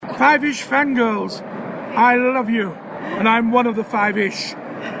Five-ish fangirls, I love you, and I'm one of the five-ish.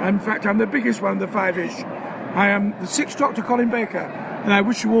 In fact, I'm the biggest one of the five-ish. I am the Sixth Doctor Colin Baker, and I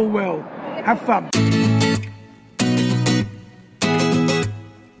wish you all well. Have fun.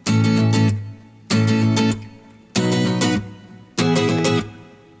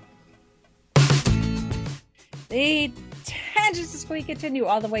 The tangents this week continue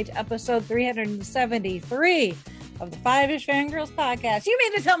all the way to episode 373 of the Five-ish Fangirls podcast. You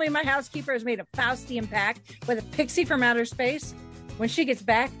mean to tell me my housekeeper has made a Faustian pact with a pixie from outer space? When she gets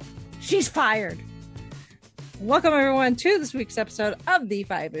back, she's fired. Welcome everyone to this week's episode of the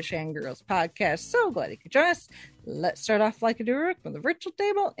Five-ish Fangirls podcast. So glad you could join us. Let's start off like a Durek with the virtual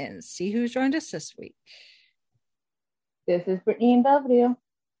table and see who's joined us this week. This is Brittany in Belvedere.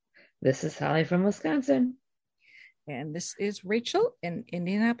 This is Holly from Wisconsin. And this is Rachel in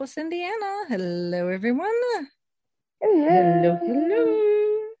Indianapolis, Indiana. Hello, everyone. Hello,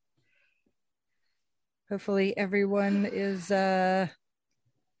 hello. Hopefully everyone is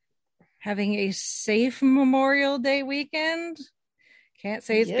having a safe Memorial Day weekend. Can't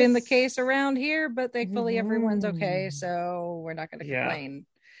say it's been the case around here, but thankfully everyone's okay, so we're not going to complain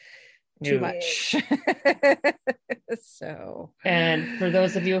too much. So, and for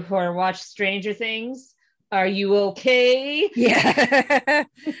those of you who are watching Stranger Things, are you okay? Yeah.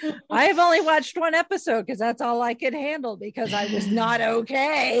 I have only watched one episode because that's all I could handle because I was not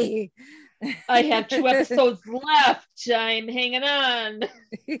okay. I have 2 episodes left. I'm hanging on.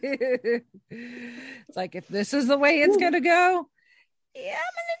 It's like, if this is the way it's going to go, yeah,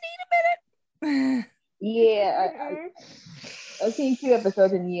 I'm going to need a minute. Yeah. I've seen 2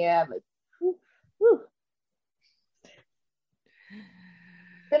 episodes and but it's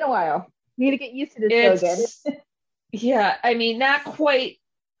been a while. Need to get used to this show again. Yeah, I mean, not quite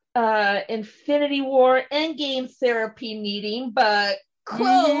Infinity War Endgame therapy meeting, but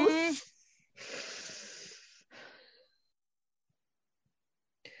close. Mm-hmm.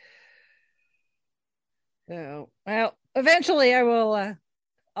 So, well, eventually I will.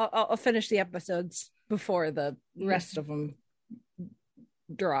 I'll finish the episodes before the rest of them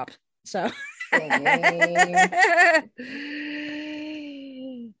drop. So.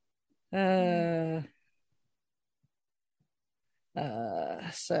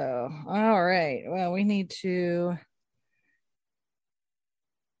 So all right, well, we need to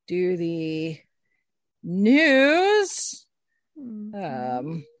do the news,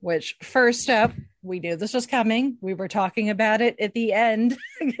 which first up, we knew this was coming. We were talking about it at the end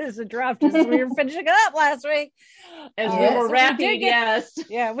because it dropped as we were finishing it up last week. As we were wrapping,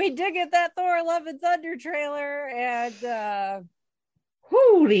 we did get that Thor Love and Thunder trailer, and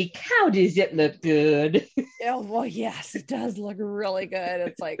holy cow, does it look good? Oh, well, yes, it does look really good.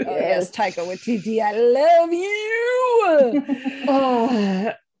 It's like, oh, yes, Taika Waititi, I love you.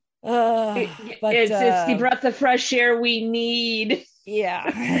 But it's the breath of fresh air we need. Yeah.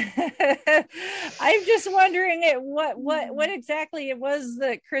 I'm just wondering what exactly it was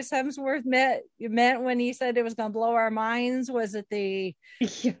that Chris Hemsworth meant when he said it was going to blow our minds. Was it the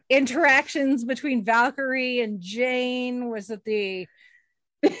interactions between Valkyrie and Jane? Was it the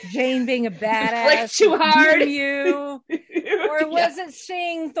Jane being a badass, like too hard, or was it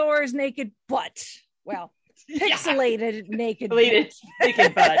seeing Thor's naked butt? Well, pixelated naked butt.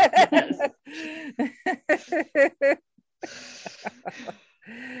 Naked butt.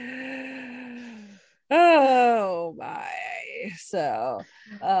 Oh my! So,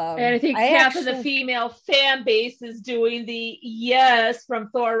 and I think half of the female fan base is doing the yes from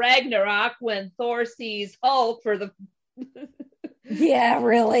Thor Ragnarok when Thor sees Hulk for the. Yeah,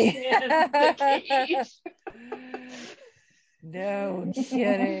 really. No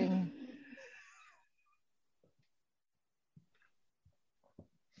kidding.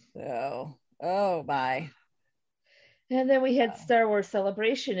 So, oh my. And then we had Star Wars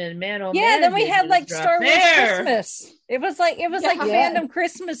Celebration and then we had like Star Wars Christmas. It was like fandom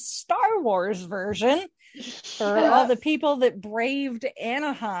Christmas Star Wars version for all the people that braved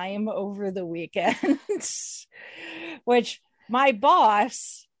Anaheim over the weekend. Which my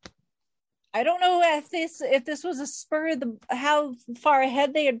boss, I don't know if this was a spur of how far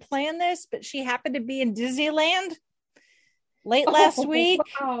ahead they had planned this, but she happened to be in Disneyland late last week.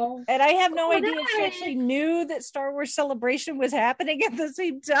 Wow. And I have no idea if she actually knew that Star Wars Celebration was happening at the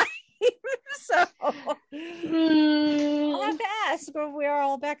same time. So I'll have to ask when we are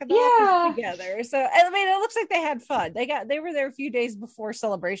all back at the office together. So I mean, it looks like they had fun. They were there a few days before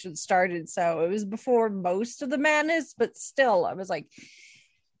Celebration started, so it was before most of the madness, but still I was like,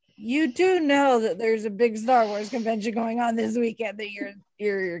 you do know that there's a big Star Wars convention going on this weekend that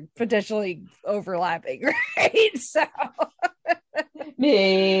you're potentially overlapping, right? So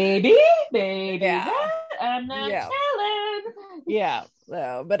maybe Yeah. that. I'm not telling. Yeah,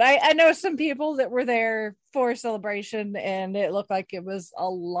 so, but I know some people that were there for Celebration, and it looked like it was a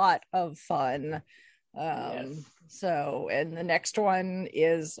lot of fun. So, and the next one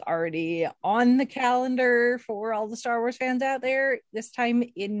is already on the calendar for all the Star Wars fans out there. This time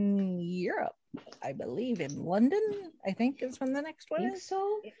in Europe, I believe, in London. I think is when the next one is.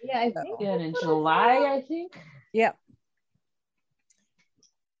 So Yeah, I think in July. I think. Yep.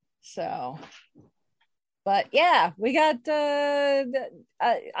 So, but yeah, we got a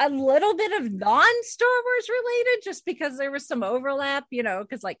little bit of non-Star Wars related, just because there was some overlap,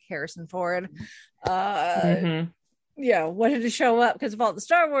 because like Harrison Ford, wanted to show up because of all the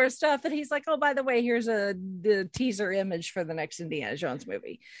Star Wars stuff, and he's like, oh, by the way, here's the teaser image for the next Indiana Jones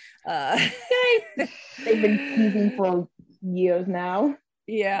movie. they've been teasing for years now.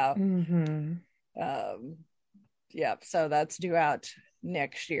 Yeah. So that's due out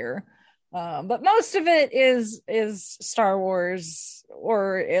next year. But most of it is Star Wars,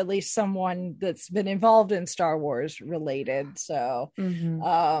 or at least someone that's been involved in Star Wars related. So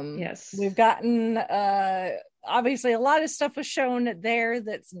yes, we've gotten obviously a lot of stuff was shown there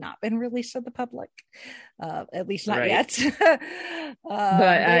that's not been released to the public, at least not yet.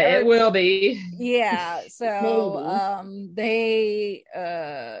 But it will be. Yeah. So they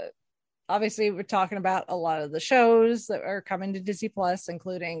obviously, we're talking about a lot of the shows that are coming to Disney Plus,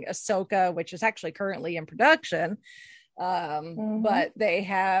 including Ahsoka, which is actually currently in production. But they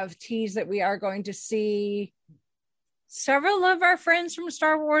have teased that we are going to see several of our friends from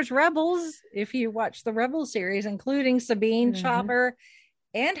Star Wars Rebels, if you watch the Rebels series, including Sabine, Chopper,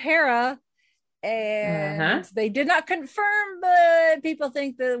 and Hera. And they did not confirm, but people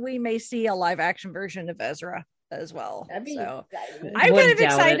think that we may see a live action version of Ezra as well. So I'm kind of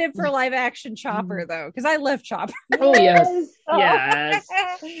excited for live action Chopper though, because I love Chopper. Oh yes. I'm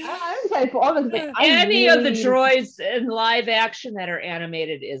excited for all of them. Any of the droids in live action that are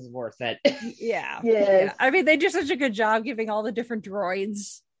animated is worth it. Yeah. I mean, they do such a good job giving all the different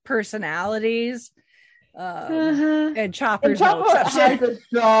droids personalities. And Chopper has a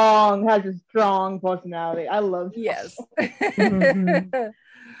strong personality. I love Chopper.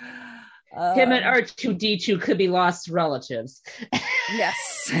 Him and R2D2 could be lost relatives.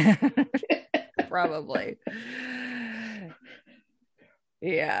 Yes. Probably.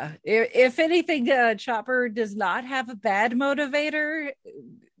 Yeah. If anything, Chopper does not have a bad motivator,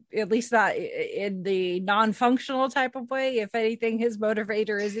 at least not in the non-functional type of way. If anything, his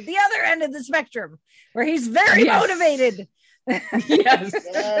motivator is at the other end of the spectrum, where he's very motivated. Yes.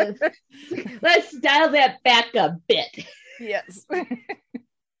 Let's dial that back a bit. Yes.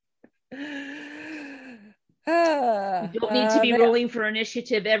 You don't need to be rolling for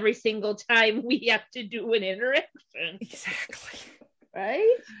initiative every single time we have to do an interaction. Exactly.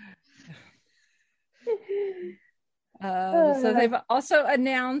 Right? So they've also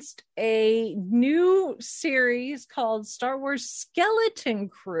announced a new series called Star Wars Skeleton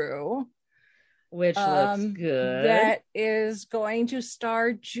Crew, which looks good. That is going to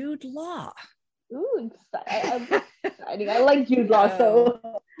star Jude Law. Ooh, exciting. I like Jude Law. So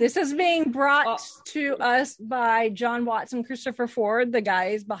this is being brought to us by John Watts and Christopher Ford, the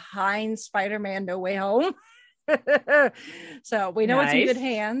guys behind Spider-Man No Way Home. So we know it's in good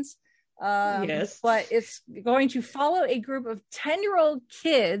hands. Yes, but it's going to follow a group of 10-year-old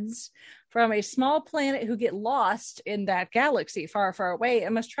kids from a small planet who get lost in that galaxy far, far away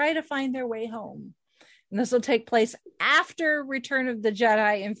and must try to find their way home. And this will take place after Return of the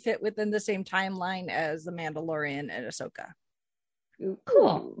Jedi and fit within the same timeline as The Mandalorian and Ahsoka.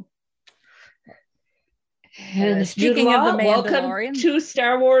 Cool. And speaking of the Mandalorian, welcome to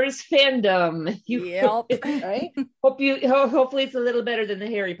Star Wars fandom. Yep. Right? Hopefully it's a little better than the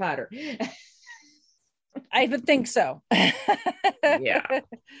Harry Potter. I would think so. Yeah.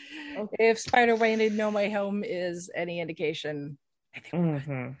 If Spider-Man No Way Home is any indication, I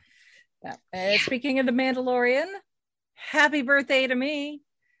think yeah. Speaking of the Mandalorian, happy birthday to me.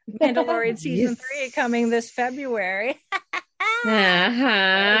 Mandalorian season 3 coming this February.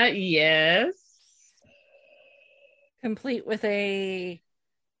 Yes. Complete with a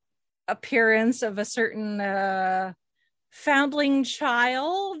appearance of a certain foundling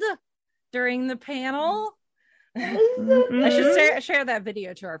child during the panel. I should share that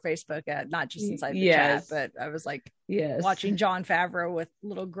video to our Facebook not just inside the chat, but I was like watching Jon Favreau with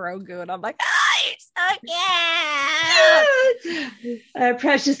little Grogu, and I'm like, oh, you're so cute.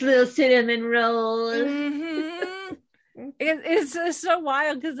 Precious little cinnamon roll. It's so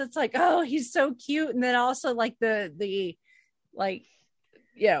wild because it's like, oh, he's so cute, and then also like the like,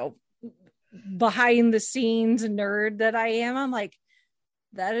 you know, behind the scenes nerd that I am, I'm like,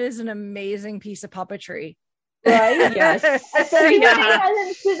 that is an amazing piece of puppetry. Right? Yes. Especially when he had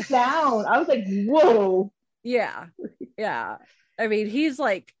him sit down. I was like, whoa. Yeah. I mean, he's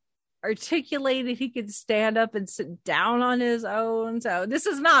like articulated. He could stand up and sit down on his own. So this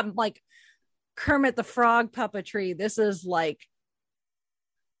is not like Kermit the Frog puppetry. This is like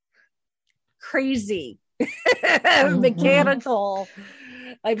crazy mechanical.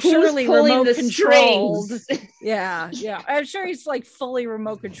 I'm surely remote controlled. Yeah. I'm sure he's like fully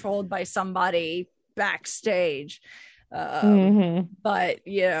remote controlled by somebody backstage. But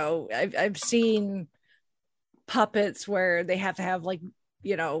I've seen puppets where they have to have like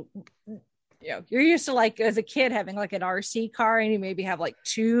you're used to like as a kid having like an RC car and you maybe have like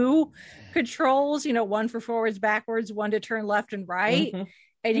two controls, one for forwards, backwards, one to turn left and right.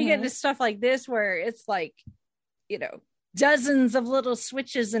 And you get into stuff like this where it's like dozens of little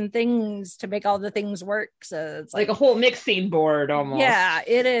switches and things to make all the things work. So it's like a whole mixing board almost. Yeah,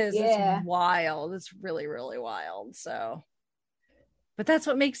 it is. Yeah. It's wild. It's really, really wild. So, but that's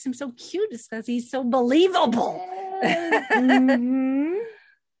what makes him so cute, is because he's so believable.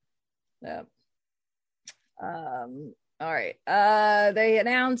 Yep. All right. They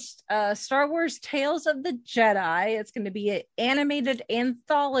announced Star Wars Tales of the Jedi. It's going to be an animated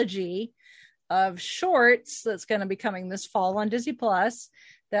anthology of shorts that's going to be coming this fall on Disney Plus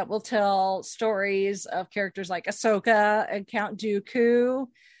that will tell stories of characters like Ahsoka and Count Dooku.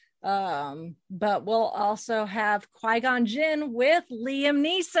 But we'll also have Qui-Gon Jinn with Liam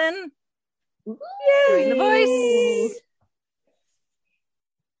Neeson doing the voice.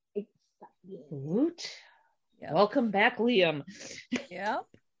 Yep. Welcome back, Liam. Yep.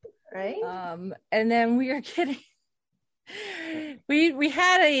 Right. And then we are getting we've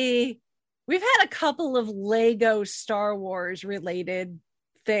had a couple of Lego Star Wars related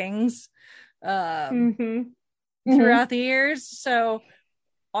things throughout the years. So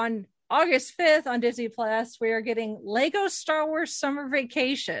on August 5th on Disney Plus, we are getting Lego Star Wars Summer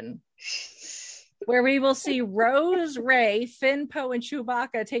Vacation, where we will see Rose, Rey, Finn, Poe, and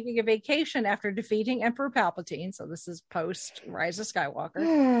Chewbacca taking a vacation after defeating Emperor Palpatine. So this is post Rise of Skywalker.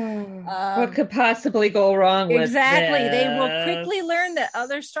 What could possibly go wrong with exactly this? They will quickly learn that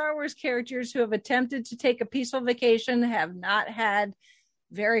other Star Wars characters who have attempted to take a peaceful vacation have not had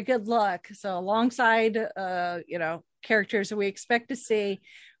very good luck. So alongside characters that we expect to see,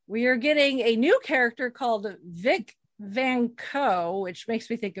 we are getting a new character called Vic Van Gogh, which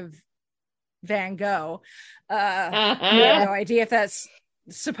makes me think of Van Gogh. I have no idea if that's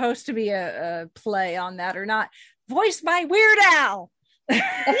supposed to be a play on that or not. Voiced by Weird Al.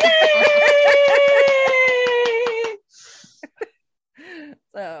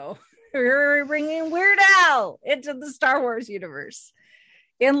 So we're bringing Weird Al into the Star Wars universe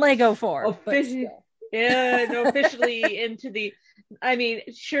in Lego form. Officially into the. I mean,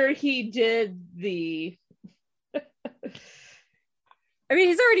 sure, he did the. I mean,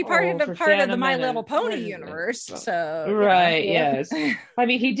 he's already part of the My Little Pony universe. So right, yes. I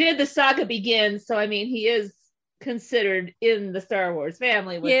mean, he did the Saga Begins, so I mean, he is considered in the Star Wars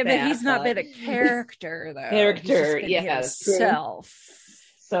family. With but he's not been a character though. Character, yes, himself.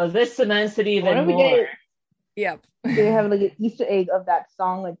 So this cements it even more. Yep. They have like an Easter egg of that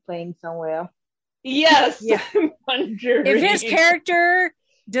song like playing somewhere. Yes. Yeah. If his character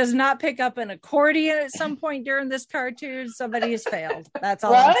does not pick up an accordion at some point during this cartoon, somebody has failed. That's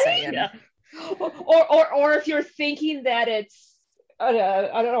all I'm saying. Yeah. Or if you're thinking that it's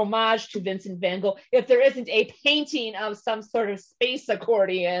an homage to Vincent Van Gogh, if there isn't a painting of some sort of space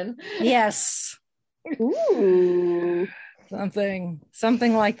accordion. Yes. Ooh.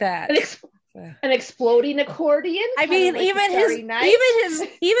 Something like that. An exploding accordion. I mean, even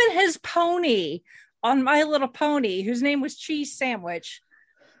his pony on My Little Pony, whose name was Cheese Sandwich,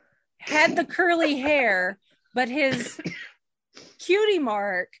 had the curly hair, but his cutie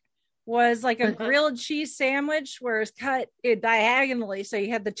mark was like a grilled cheese sandwich where it's cut diagonally. So you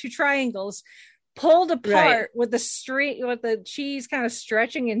had the two triangles pulled apart with the cheese kind of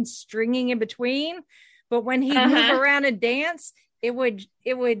stretching and stringing in between. But when he'd move around and dance, it would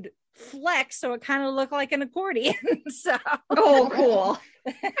flex, so it kind of looked like an accordion. So cool.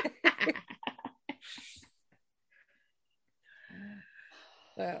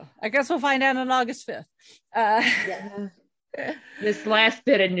 So I guess we'll find out on August 5th. This last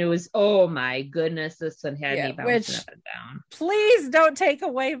bit of news, oh my goodness, this one had me bouncing up and down. Please don't take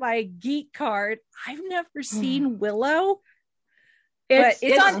away my geek card. I've never seen Willow.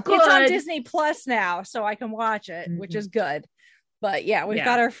 It's on Disney Plus now, so I can watch it, which is good. But we've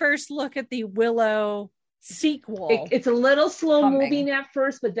got our first look at the Willow sequel. It's a little slow moving at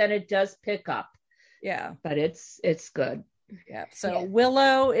first, but then it does pick up. Yeah, but it's good. Yeah. So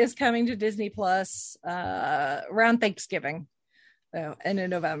Willow is coming to Disney Plus around Thanksgiving, end of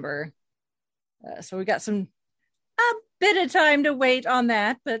November. So we got a bit of time to wait on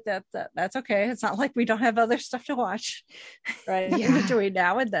that, but that's okay. It's not like we don't have other stuff to watch, right? In between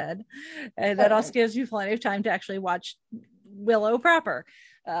now and then, and that also gives you plenty of time to actually watch Willow proper.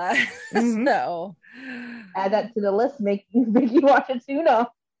 So add that to the list. Make you watch it sooner.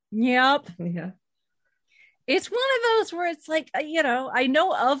 Yep. Yeah. It's one of those where it's like, I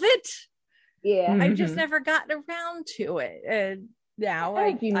know of it. Yeah. I've just never gotten around to it. And now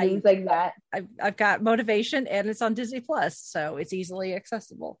I like that. I've got motivation, and it's on Disney Plus, so it's easily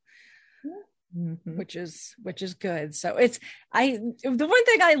accessible, which is good. So the one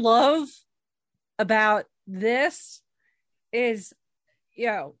thing I love about this is,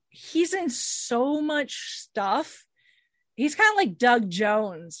 he's in so much stuff. He's kind of like Doug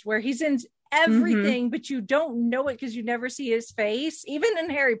Jones, where he's in everything, but you don't know it because you never see his face, even in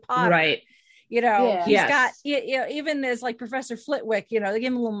Harry Potter, right? He's got even as like Professor Flitwick, they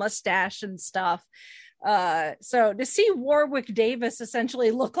give him a little mustache and stuff. So to see Warwick Davis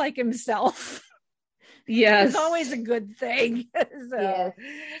essentially look like himself, is always a good thing.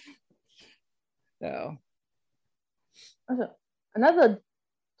 So another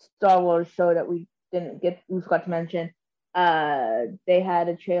Star Wars show that we forgot to mention. They had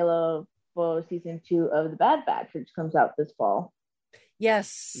a trailer for season 2 of The Bad Batch, which comes out this fall.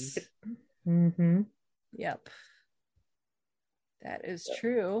 Yes. Yep. That is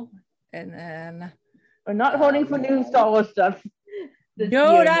true. And then we're not holding for new Star Wars stuff.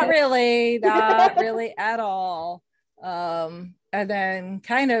 No, not really. Not really at all. And then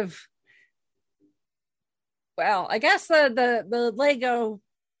kind of, well, I guess the Lego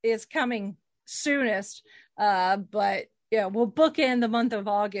is coming soonest. But we'll bookend the month of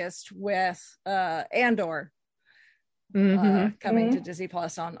August with Andor coming to Disney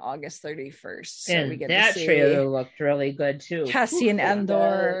Plus on August 31st. So and we get that to see trailer looked really good too. Cassian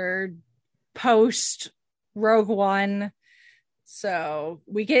Andor post Rogue One. So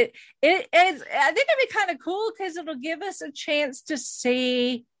we get it. I think it'd be kind of cool because it'll give us a chance to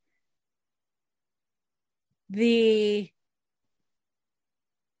see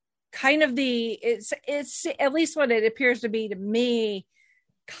it's at least what it appears to be to me,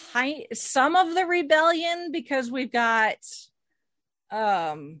 some of the rebellion, because we've got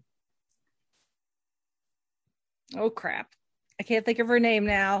oh crap, I can't think of her name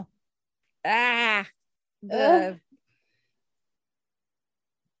now. The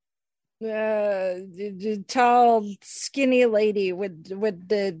tall skinny lady with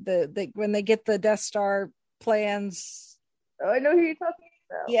the when they get the Death Star plans. Oh, I know who you're talking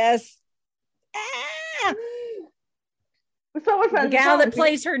about. Yes. The gal that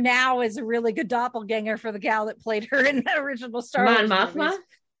plays her now is a really good doppelganger for the gal that played her in the original Star Wars Mothma movies.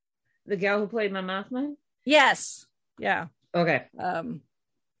 The gal who played Mon Mothma. Yes. Yeah. Okay.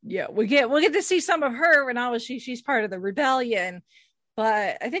 We'll get to see some of her, and she's part of the rebellion.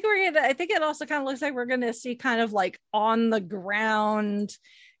 But I think it also kind of looks like we're gonna see kind of like on the ground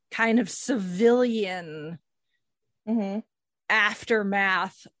kind of civilian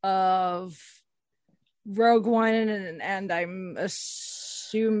aftermath of Rogue One, and I'm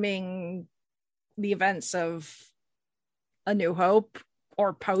assuming the events of A New Hope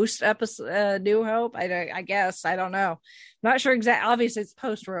or post episode New Hope. I guess, I don't know. I'm not sure exactly. Obviously it's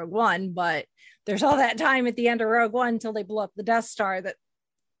post Rogue One, but there's all that time at the end of Rogue One until they blow up the Death Star that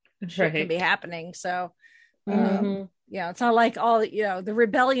shit can be happening. So it's not like all the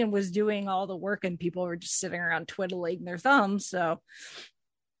rebellion was doing all the work and people were just sitting around twiddling their thumbs. So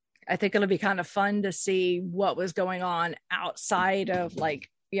I think it'll be kind of fun to see what was going on outside of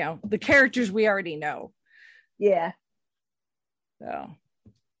the characters we already know. Yeah. So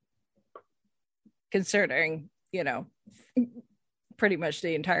considering, pretty much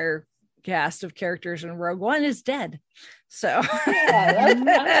the entire cast of characters in Rogue One is dead. So I'm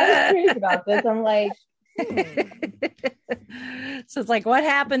curious about this. I'm like, so it's like, what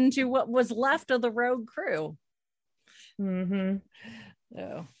happened to what was left of the Rogue crew? So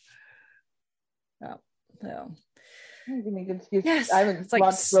give me a good excuse. Yes, I haven't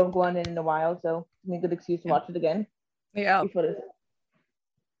watched Rogue One in a while, so give me a good excuse to watch it again. Yeah. Before this.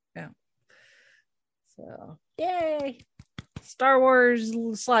 Yeah. So yay. Star Wars /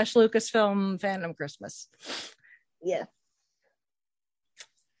 Lucasfilm fandom Christmas. Yeah.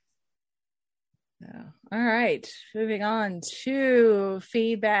 All right, moving on to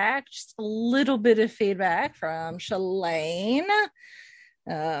feedback. Just a little bit of feedback from Shalane.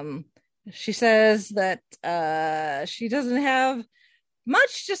 she says that she doesn't have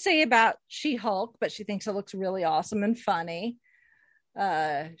much to say about She-Hulk, but she thinks it looks really awesome and funny.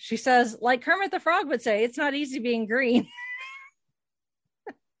 She says, like Kermit the Frog would say, it's not easy being green.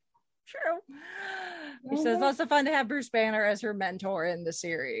 True. She says, lots of fun to have Bruce Banner as her mentor in the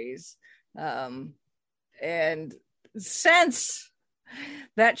series. And since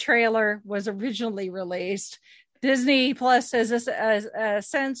that trailer was originally released, Disney Plus has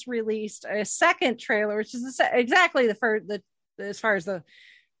since released a second trailer, which is exactly the as far as the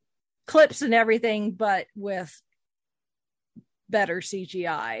clips and everything, but with better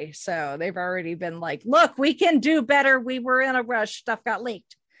CGI. So they've already been like, look, we can do better. We were in a rush. Stuff got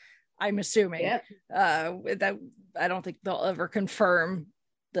leaked. I'm assuming. Yep. That I don't think they'll ever confirm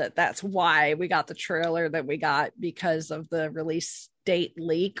that that's why we got the trailer that we got, because of the release date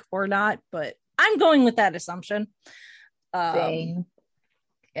leak or not, but I'm going with that assumption.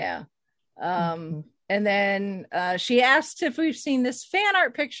 Yeah. And then she asked if we've seen this fan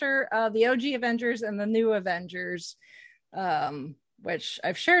art picture of the OG Avengers and the new Avengers, which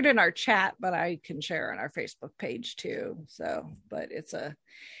I've shared in our chat, but I can share on our Facebook page too. So, but it's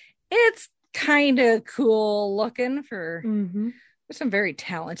kind of cool looking for there's some very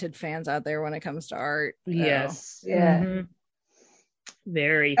talented fans out there when it comes to art. Yes. Yeah.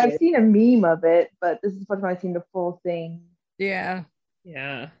 Very. I've seen a meme of it, but this is the first time I've seen the full thing. Yeah.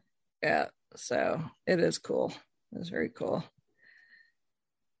 So it is cool. It's very cool.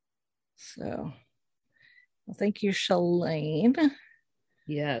 So, well, thank you, Shalane.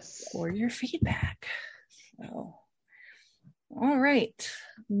 Yes. For your feedback. So, all right.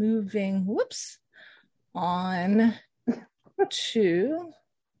 Moving, on to,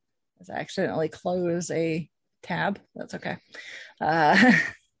 let's accidentally close a tab. That's okay.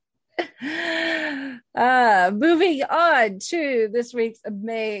 Moving on to this week's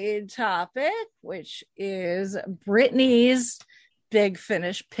main topic, which is Brittany's Big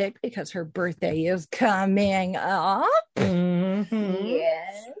Finish pick, because her birthday is coming up.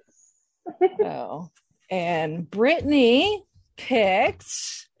 Yes. And Brittany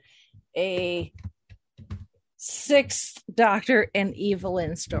picked a 6th Doctor and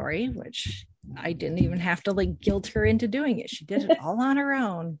Evelyn story, which I didn't even have to guilt her into doing it. She did it all on her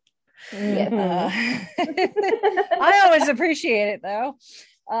own. I always appreciate it, though.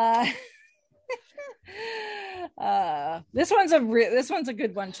 This one's a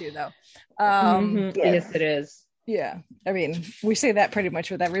good one too, though. Yes, it is. Yeah, I mean, we say that pretty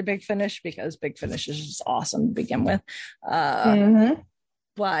much with every Big Finish, because Big Finish is just awesome to begin with.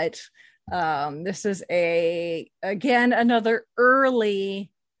 But this is again another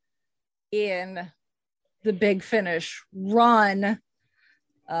early in the Big Finish run,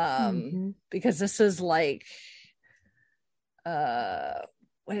 because this is what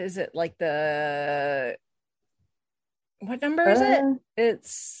is it, what number is it?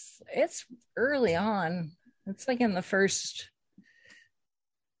 It's early on. It's in the first.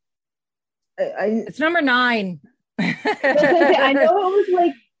 It's number 9. I know it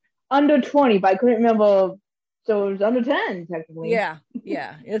was under 20, but I couldn't remember. So it was under 10 technically. Yeah.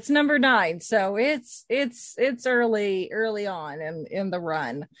 It's number 9. So it's early on in the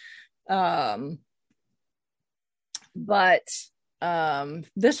run. But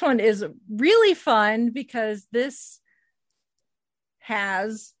this one is really fun because this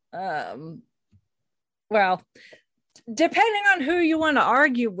has depending on who you want to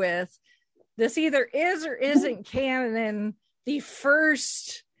argue with, this either is or isn't canon. The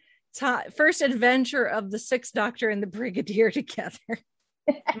first adventure of the 6th Doctor and the Brigadier together.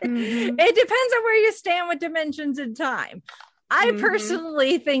 It depends on where you stand with Dimensions in Time. I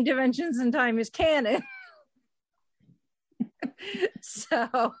personally think Dimensions in Time is canon.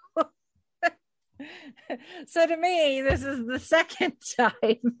 So to me, this is the second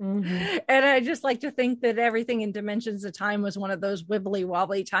time. And I just like to think that everything in Dimensions of Time was one of those wibbly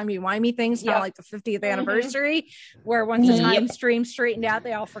wobbly timey-wimey things, kind of like the 50th anniversary, where once the time stream straightened out,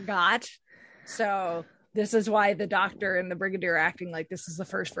 they all forgot. So this is why the Doctor and the Brigadier are acting like this is the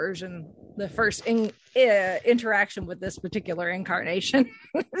first version, the first interaction with this particular incarnation.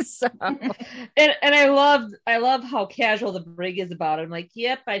 So, and I love how casual the Brig is about it. I'm like,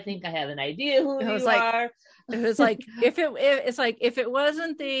 yep, I think I have an idea who you are. It was like if it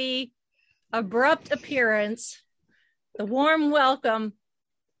wasn't the abrupt appearance, the warm welcome,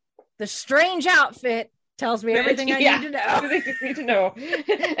 the strange outfit, tells me everything I need to know. Everything you need to know.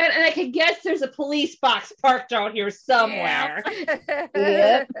 And I can guess there's a police box parked out here somewhere.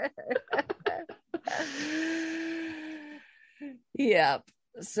 Yep. Yep.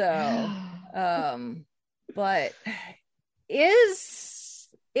 So, but is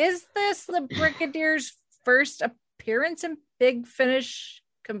is this the Brigadier's first appearance in Big Finish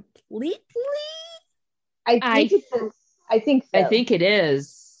completely? I think so. I think it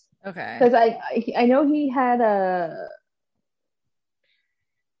is. Okay. Because I know he had I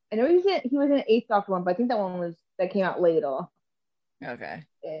know he was in an Eighth Doctor one, but I think that came out later. Okay.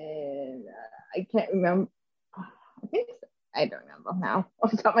 And I can't remember. I don't remember now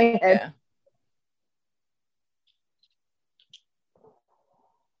off the top of my head.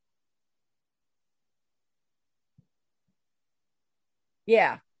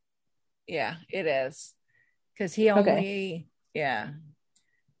 Yeah. Yeah, it is. Because he only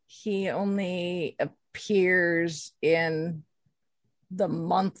appears in the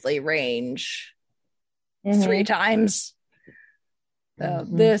monthly range 3 times.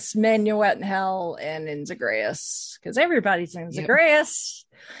 This, Minuet in Hell, and in Zagreus, because everybody's in Zagreus.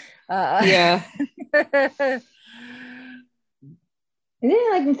 And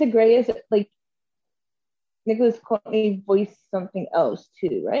then like in Zagreus, like Nicholas Courtney voiced something else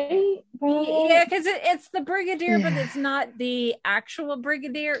too, right? Yeah, because it's the Brigadier, but it's not the actual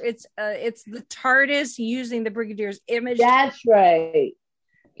Brigadier. It's the TARDIS using the Brigadier's image. That's right.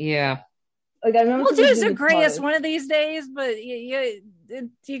 Yeah. Like I remember we'll do Zagreus one of these days, but you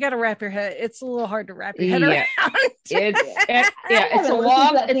got to wrap your head. It's a little hard to wrap your head around. It's a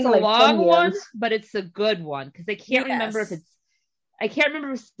long one, but it's a good one because I can't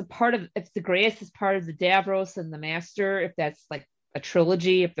remember if Zagreus is part of the Davros and the Master, if that's like a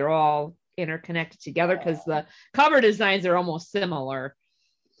trilogy, if they're all interconnected together, because the cover designs are almost similar.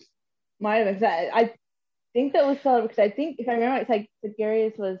 I think that was so because I think if I remember, it's like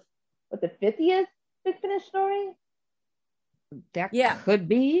Zagreus was the 50th Big Finish story. That could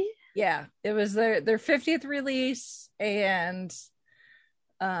be. Yeah, it was their 50th release, and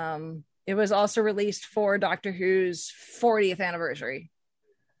it was also released for Doctor Who's 40th anniversary.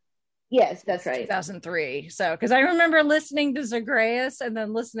 Yes, that's right. 2003. So, because I remember listening to Zagreus and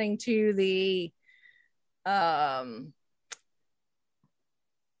then listening to the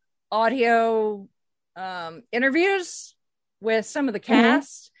audio interviews with some of the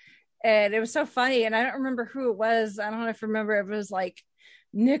cast. And it was so funny. And I don't remember who it was. I don't know if I remember if it was like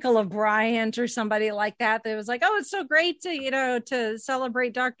Nicola Bryant or somebody like that. That was like, oh, it's so great to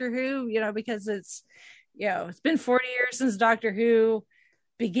celebrate Doctor Who, because it's been 40 years since Doctor Who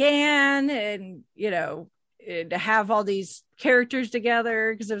began, and to have all these characters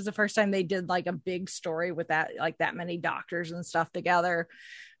together, because it was the first time they did like a big story with that many doctors and stuff together.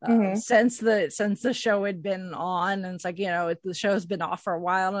 Since the show had been on, and it's like, the show's been off for a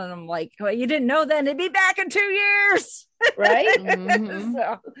while, and I'm like, well, you didn't know then it'd be back in 2 years, right? So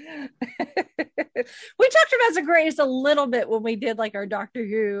we talked about Zagreus a little bit when we did like our Doctor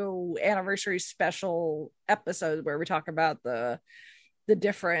Who anniversary special episode, where we talk about the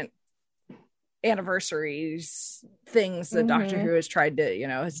different anniversaries things that Doctor Who has tried to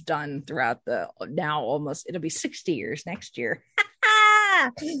has done throughout the now almost, it'll be 60 years next year.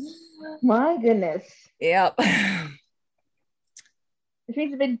 My goodness. Yep. It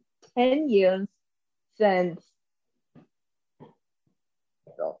means it's been 10 years since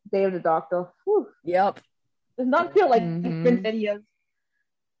Day of the Doctor. Whew. Yep. Does not feel like it's been 10 years.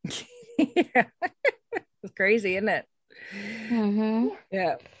 Yeah. It's crazy, isn't it?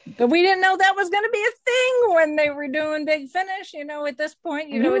 Yeah. But we didn't know that was going to be a thing when they were doing Big Finish. At this point,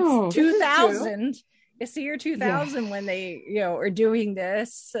 it's 2000. It's the year 2000 when they, are doing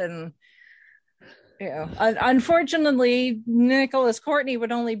this. And, unfortunately, Nicholas Courtney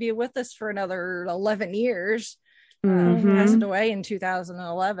would only be with us for another 11 years. He passed away in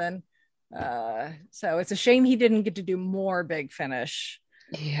 2011. So it's a shame he didn't get to do more Big Finish.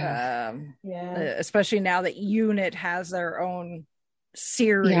 Especially now that Unit has their own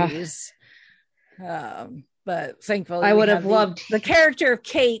series. But thankfully, I would have loved the character of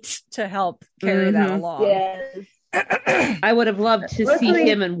Kate to help carry that along. Yes. I would have loved to see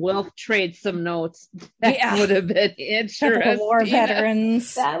him and Wilf trade some notes. That would have been interesting. War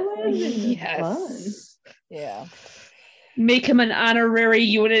veterans. That would have been fun. Yeah. Make him an honorary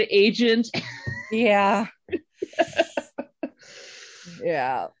Unit agent. Yeah.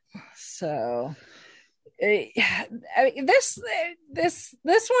 Yeah. So, this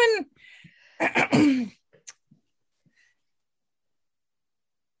one.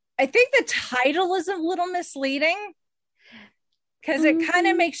 I think the title is a little misleading, because it kind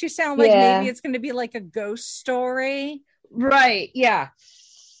of makes you sound like maybe it's going to be like a ghost story. Right. Yeah.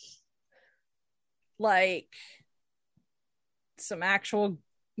 Like some actual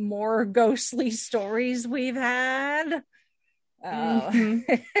more ghostly stories we've had.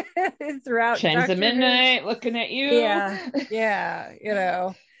 It's throughout Chimes of midnight, looking at you.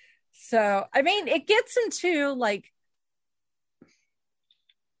 Yeah. So I mean, it gets into like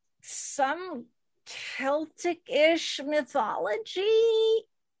some Celtic-ish mythology,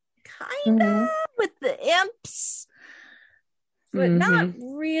 kind of, with the imps, but not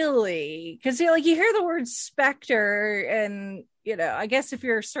really, because you hear the word specter, and I guess if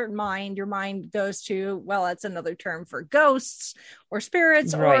you're a certain mind, your mind goes to, well, that's another term for ghosts or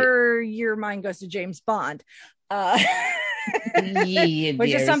spirits, or your mind goes to James Bond, which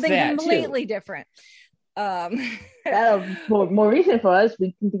is something completely different. More recent for us,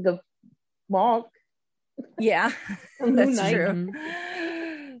 we can think of Monk. Yeah, that's true.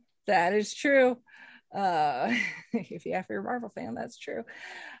 That is true. If you're a Marvel fan, that's true.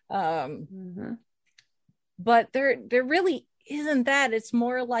 But there really isn't that. It's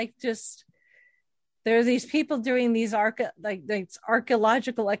more like just there are these people doing these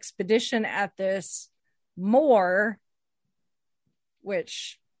archaeological expedition at this moor,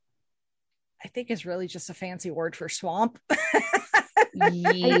 which I think is really just a fancy word for swamp.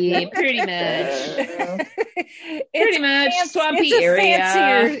 Yeah, pretty much. Pretty much swampy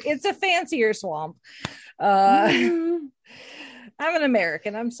area. It's a fancier swamp. I'm an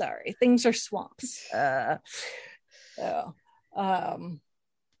American. I'm sorry. Things are swamps. So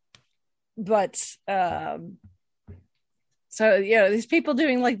these people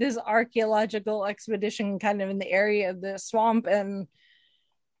doing like this archaeological expedition kind of in the area of the swamp, and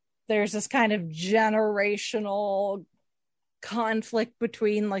there's this kind of generational conflict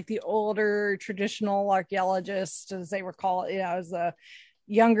between like the older traditional archaeologists, as they were called, as the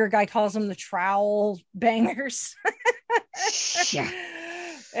younger guy calls them, the trowel bangers. Yeah.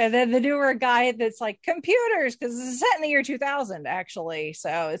 And then the newer guy that's like computers, because this is set in the year 2000 actually,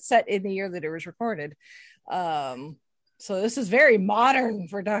 so it's set in the year that it was recorded. So this is very modern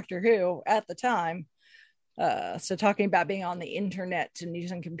for Doctor Who at the time. So talking about being on the internet and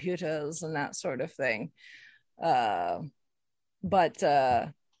using computers and that sort of thing. But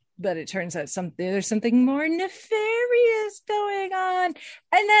it turns out there's something more nefarious going on.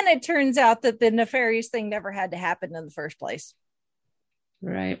 And then it turns out that the nefarious thing never had to happen in the first place.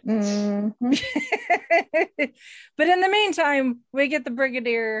 Right. Mm-hmm. But in the meantime, we get the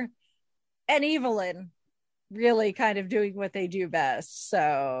Brigadier and Evelyn really kind of doing what they do best.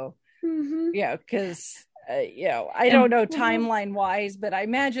 So, because... I don't know timeline wise, but I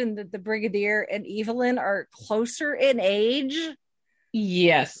imagine that the Brigadier and Evelyn are closer in age.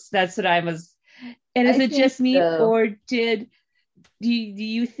 Yes, that's what I was. And is it just me, or do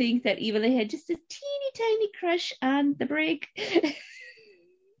you think that Evelyn had just a teeny tiny crush on the Brig? I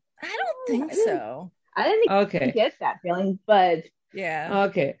don't think so. I didn't get that feeling, but yeah,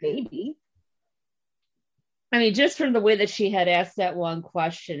 okay, maybe. I mean, just from the way that she had asked that one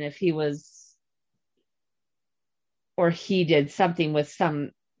question, if he was. Or he did something with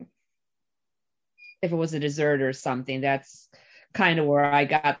if it was a dessert or something, that's kind of where I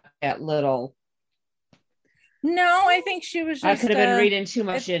got that little. No, I think she was just. I could have been reading too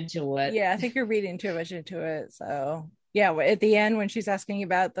much into it. Yeah, I think you're reading too much into it. So yeah, at the end when she's asking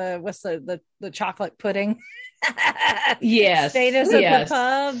about the chocolate pudding. Yes. Status of the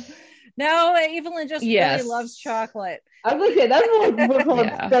pub. No, Evelyn just really loves chocolate. I was gonna say that's what we're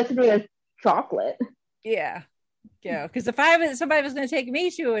especially as chocolate. Yeah. Because if somebody was going to take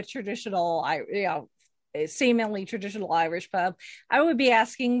me to a traditional, a seemingly traditional Irish pub, I would be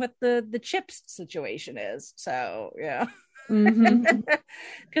asking what the chips situation is. So yeah,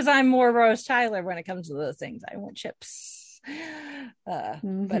 because I'm more Rose Tyler when it comes to those things. I want chips.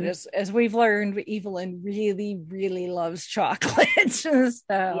 But as we've learned, Evelyn really, really loves chocolate. So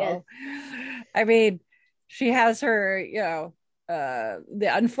yes. I mean, she has her, the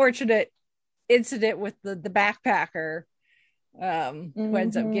unfortunate incident with the backpacker who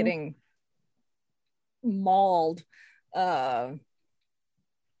ends up getting mauled, and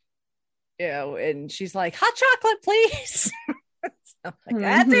she's like, hot chocolate please. So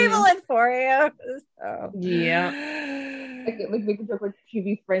that's Evelyn for you. So. Yeah, like making joke like she'd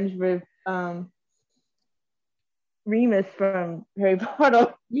be friends with Remus from Harry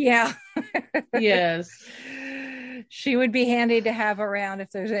Potter. Yeah. Yes. She would be handy to have around if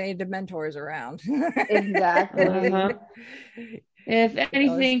there's any Dementors around. Exactly. If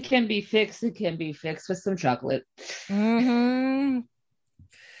anything can be fixed, it can be fixed with some chocolate. Yeah,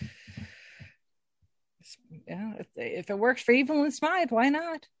 if it works for Evelyn Smythe, why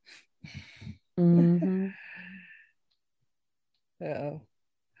not? So,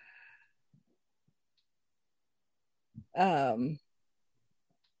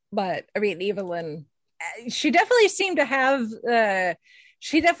 but I mean, Evelyn, she definitely seemed to have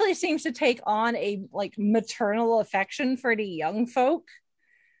she definitely seems to take on a like maternal affection for the young folk,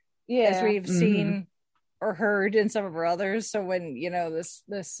 as we've seen or heard in some of her others. So when, you know, this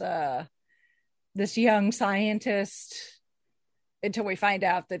young scientist, until we find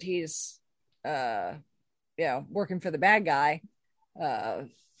out that he's working for the bad guy,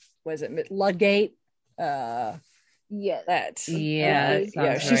 was it Ludgate? She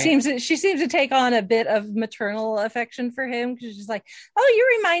seems to take on a bit of maternal affection for him, because she's like, oh,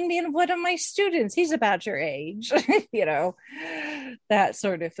 you remind me of one of my students, he's about your age. You know, that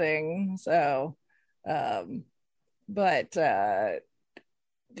sort of thing. So but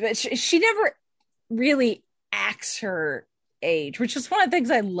she never really acts her age, which is one of the things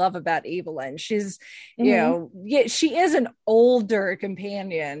I love about Evelyn. She's you know, she is an older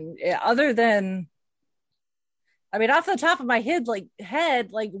companion, other than, I mean, off the top of my head, like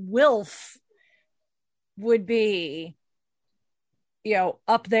Wilf would be, you know,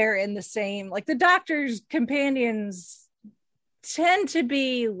 up there in the same, like the Doctor's companions tend to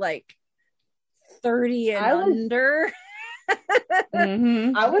be like 30 and under.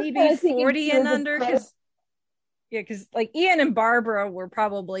 I was maybe 40 and under, because like Ian and Barbara were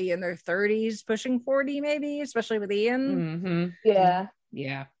probably in their 30s, pushing 40 maybe, especially with Ian. Yeah.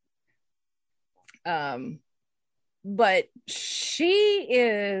 But she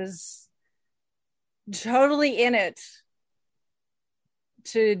is totally in it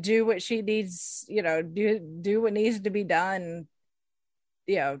to do what she needs, you know, do what needs to be done,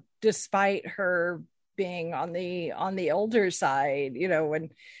 you know, despite her being on the older side, you know. When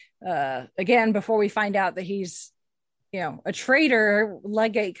again, before we find out that he's, you know, a traitor,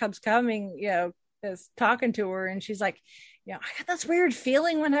 Ludgate comes coming, you know, is talking to her, and she's like, you know, I got this weird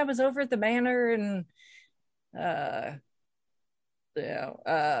feeling when I was over at the manor, and you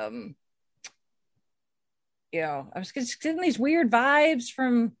know, I was getting these weird vibes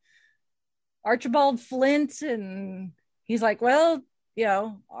from Archibald Flint, and he's like, well, you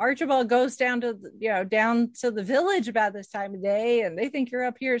know, Archibald goes down to the village about this time of day, and they think you're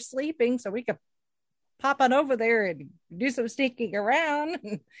up here sleeping, so we could pop on over there and do some sneaking around.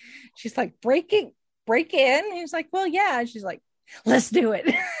 And she's like, break in. And he's like, well, yeah. And she's like, let's do it.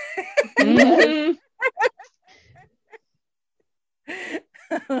 I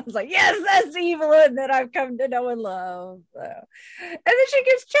was like, yes, that's the Evelyn that I've come to know and love. So. And then she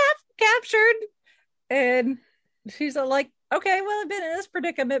gets captured, and she's like, okay, well, I've been in this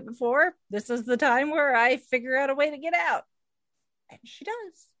predicament before. This is the time where I figure out a way to get out. And she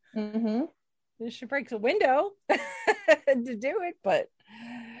does. She breaks a window to do it, but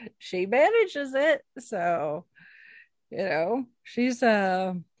she manages it. So, you know, she's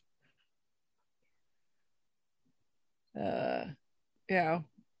you know,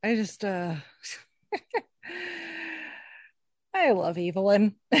 I just I love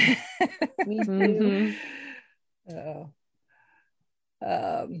Evelyn. Me too.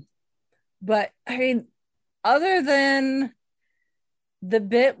 But I mean, other than the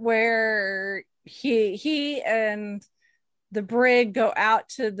bit where he and the brig go out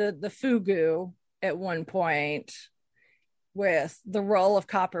to the Fugu at one point with the roll of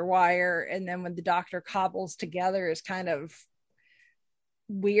copper wire, and then when the Doctor cobbles together his kind of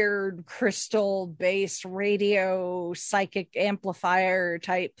weird crystal based radio psychic amplifier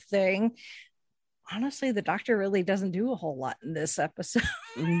type thing, honestly, the Doctor really doesn't do a whole lot in this episode.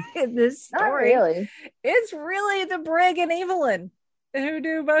 In this story. Not really. It's really the brig and Evelyn who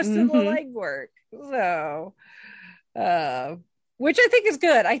do most of the legwork. So which I think is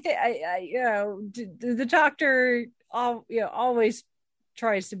good. I think I you know, the Doctor always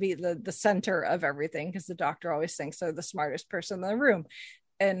tries to be the center of everything, because the Doctor always thinks they're the smartest person in the room,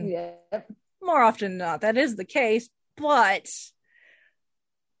 and more often than not that is the case. But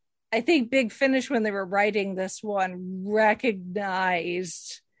I think Big Finish, when they were writing this one,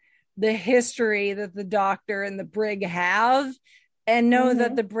 recognized the history that the Doctor and the brig have, and know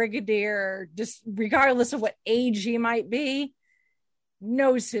that the Brigadier, just regardless of what age he might be,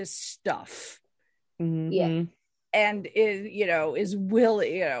 knows his stuff. And is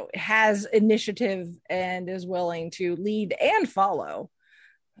willing, has initiative and is willing to lead and follow,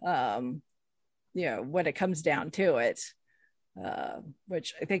 when it comes down to it,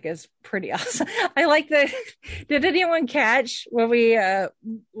 which I think is pretty awesome. I like that. Did anyone catch when we get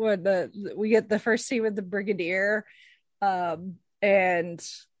the first scene with the Brigadier, and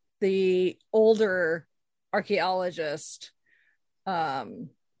the older archaeologist,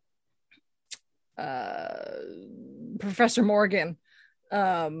 Professor Morgan,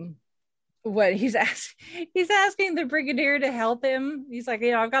 what he's asking the Brigadier to help him. He's like,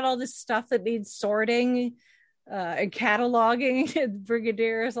 I've got all this stuff that needs sorting. and cataloging. And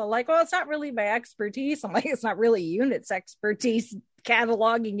Brigadier is all like, well, it's not really my expertise. I'm like, it's not really Unit's expertise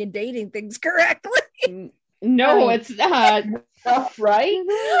cataloging and dating things correctly. No, it's not. Right?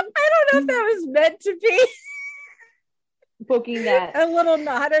 I don't know if that was meant to be. Booking that. A little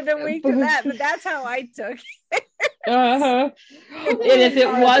nod and a wink to that, but that's how I took it. And if it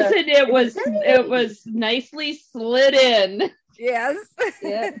wasn't, it was nicely slid in. Yes.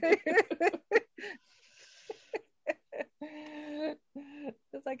 Yeah.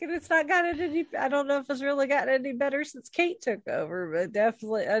 It's like, and it's not gotten any, I don't know if it's really gotten any better since Kate took over, but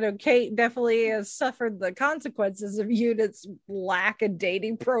definitely, I know Kate definitely has suffered the consequences of Unit's lack of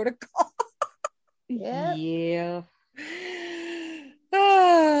dating protocol. Yeah.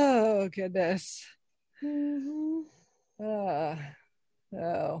 Oh, goodness. Mm-hmm.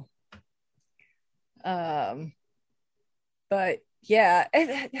 But yeah,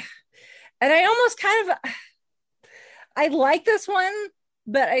 and I almost kind of, I like this one,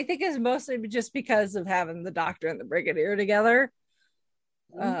 but I think it's mostly just because of having the Doctor and the Brigadier together.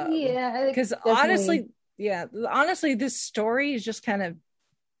 Yeah, because honestly, this story is just kind of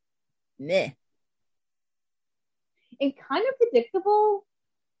meh. And kind of predictable.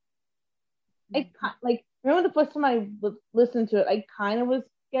 Like, remember the first time I listened to it, I kind of was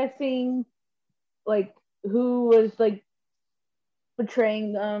guessing like who was like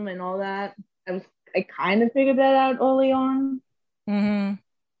betraying them and all that. I kind of figured that out early on. Mm-hmm.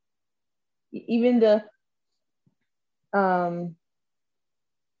 Even the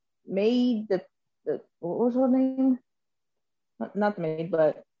maid, the what was her name? Not the maid,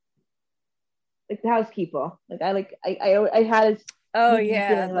 but like the housekeeper. Like I had. Oh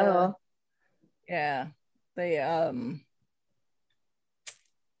yeah. Yeah. They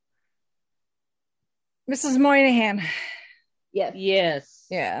Mrs. Moynihan. Yes.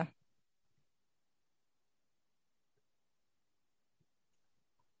 Yeah.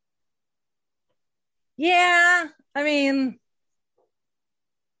 Yeah, I mean,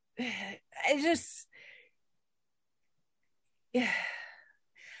 I just, yeah,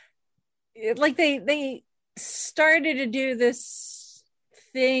 like they started to do this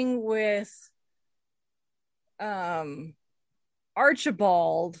thing with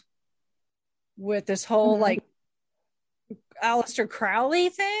Archibald with this whole like Aleister Crowley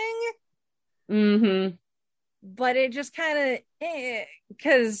thing. Mm-hmm. But it just kind of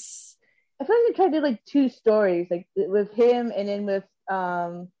because I feel like they tried to do like two stories, like with him and then with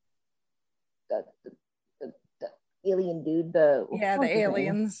the alien dude. The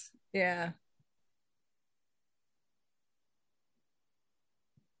aliens. Yeah.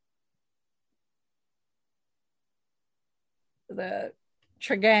 The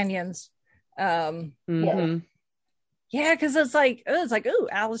Treganians. Mm-hmm. Yeah, because it's like, ooh,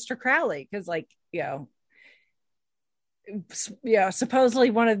 Aleister Crowley, because like, supposedly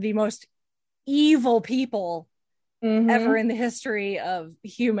one of the most evil people ever in the history of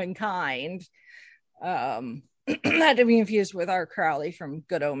humankind. Not to be confused with our Crowley from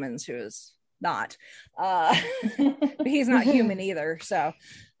Good Omens, who is not. But he's not human either. So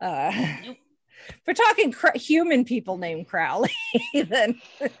if we're talking human people named Crowley, then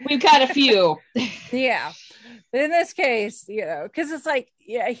we've got a few. Yeah. But in this case, because it's like,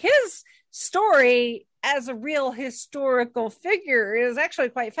 his story as a real historical figure is actually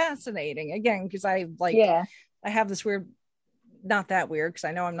quite fascinating. Again, because I have this weird, not that weird, because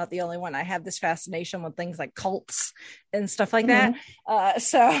I know I'm not the only one. I have this fascination with things like cults and stuff like that.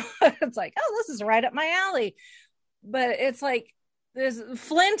 So it's like, oh, this is right up my alley. But it's like,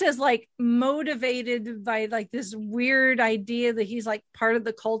 Flint is like motivated by like this weird idea that he's like part of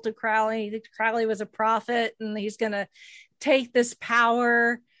the cult of Crowley. Crowley was a prophet and he's going to take this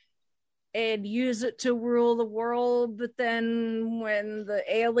power and use it to rule the world. But then when the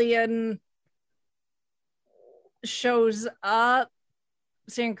alien shows up,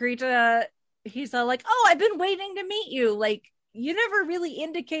 Sangrita, he's like, oh, I've been waiting to meet you. Like, you never really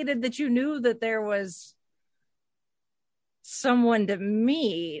indicated that you knew that there was someone to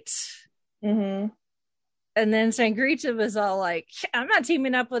meet. And then Sangrita was all like, I'm not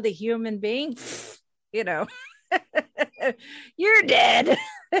teaming up with a human being. You're dead.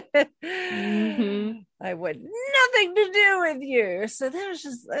 I want nothing to do with you. So that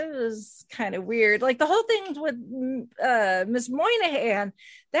was kind of weird. Like the whole thing with Miss Moynihan,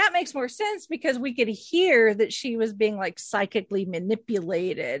 that makes more sense because we could hear that she was being like psychically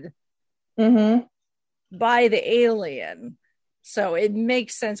manipulated by the alien. So it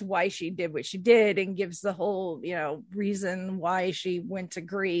makes sense why she did what she did and gives the whole, reason why she went to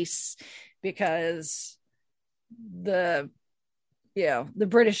Greece, because the the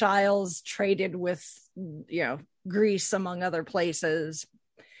British Isles traded with, Greece, among other places,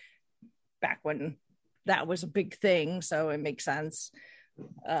 back when that was a big thing. So it makes sense.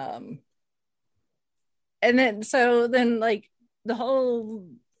 And then like the whole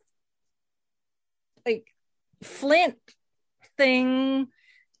like Flint thing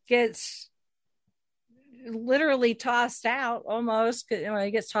gets literally tossed out almost, because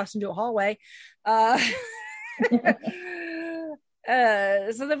he gets tossed into a hallway.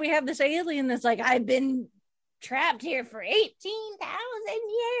 So then we have this alien that's like, I've been trapped here for 18,000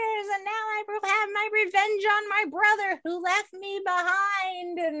 years, and now I will have my revenge on my brother who left me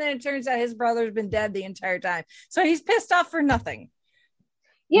behind. And then it turns out his brother's been dead the entire time, so he's pissed off for nothing.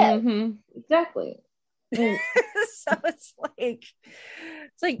 Yeah, exactly. So it's like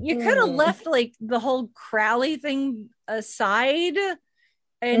you could have left like the whole Crowley thing aside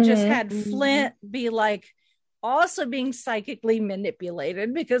and just had Flint be like also being psychically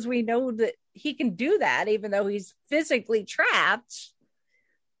manipulated, because we know that he can do that even though he's physically trapped,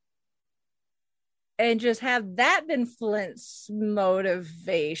 and just have that been Flint's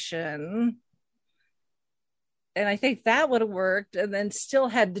motivation. And I think that would have worked, and then still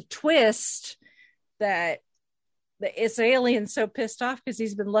had the twist that it's alien so pissed off because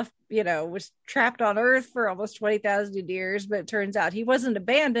he's been left, was trapped on Earth for almost 20,000 years, but it turns out he wasn't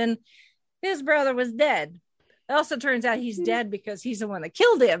abandoned. His brother was dead. It also turns out he's dead because he's the one that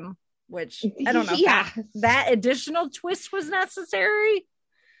killed him, which I don't know if that additional twist was necessary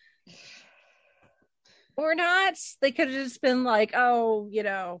or not. They could have just been like, oh,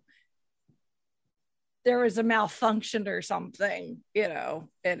 there was a malfunction or something, and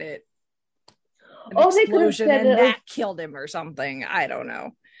it explosion and that killed him or something. I don't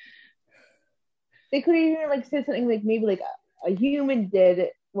know. They could even like say something like maybe like a human did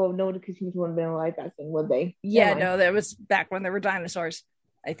it. Well, no, because humans wouldn't have been alive back then, would they? Yeah, no, that was back when there were dinosaurs,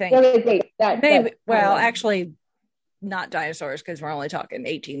 I think. Actually, not dinosaurs, because we're only talking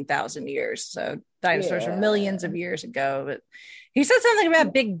 18,000 years. So dinosaurs are millions of years ago. But he said something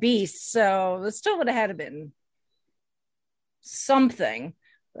about big beasts, so it still would have had to been something.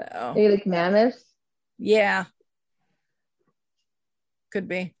 So. Maybe like mammoths? Yeah. Could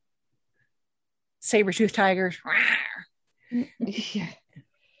be. Saber-toothed tigers. Yeah.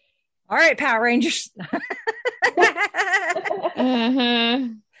 All right, Power Rangers. Mastodon,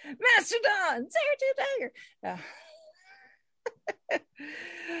 saber-toothed tiger.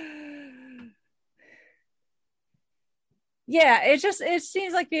 Yeah, it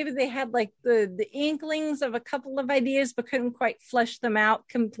seems like maybe they had like the inklings of a couple of ideas, but couldn't quite flesh them out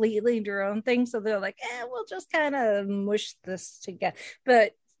completely into their own thing. So they're like, we'll just kind of mush this together.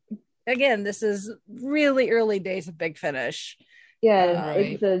 But again, this is really early days of Big Finish. Yeah,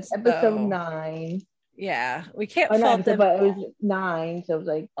 it's episode 9. Yeah, we can't fault them. But it was 9, so it was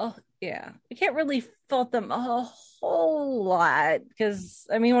like, oh yeah, we can't really fault them a whole lot, because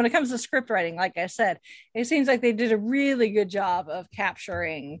when it comes to script writing, like I said, it seems like they did a really good job of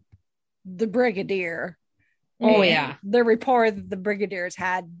capturing the Brigadier. Oh yeah, the rapport that the Brigadier's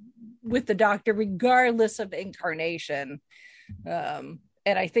had with the Doctor, regardless of incarnation.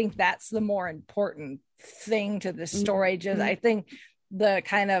 And I think that's the more important thing to the story. I think the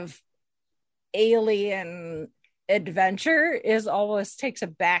kind of alien adventure always takes a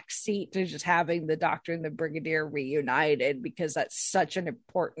back seat to just having the Doctor and the Brigadier reunited, because that's such an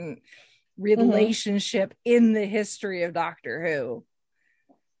important relationship in the history of Doctor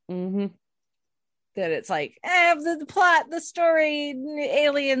Who. That it's like, the plot, the story,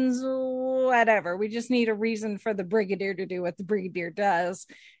 aliens, whatever. We just need a reason for the Brigadier to do what the Brigadier does.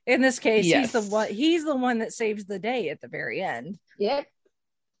 In this case, he's the one that saves the day at the very end. Yep.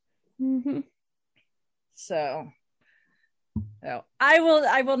 So I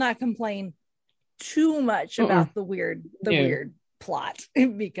will not complain too much about the weird plot,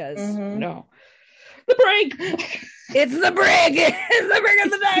 because no. The brig. It's the brig. It's the brig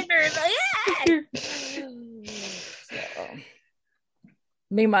of the Doctor. So,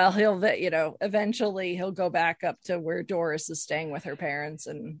 meanwhile, he'll, eventually he'll go back up to where Doris is staying with her parents,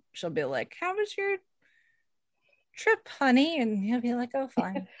 and she'll be like, "How was your trip, honey?" And he'll be like, "Oh,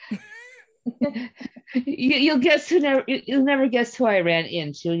 fine." You'll never guess who I ran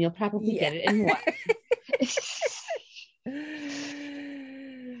into, and you'll probably get it in one.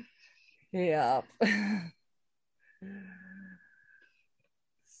 Yeah.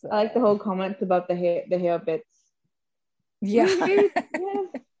 So. I like the whole comments about the hair bits. Yeah. It's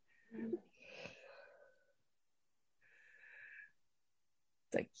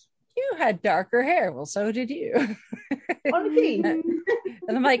like, you had darker hair. Well, so did you. Honestly. And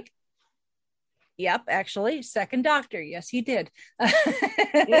I'm like, Yep, actually, second Doctor. Yes, he did.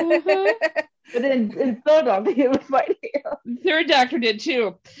 Mm-hmm. But in third Doctor, he was white hair. Third Doctor did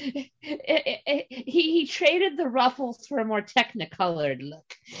too. He traded the ruffles for a more technicolored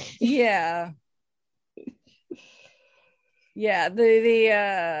look. Yeah. Yeah,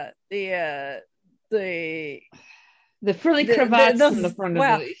 the frilly cravats in the front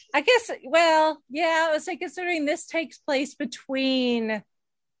of the... I guess, I was like, considering this takes place between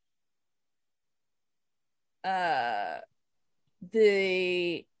the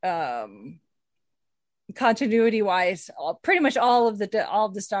continuity wise, pretty much all of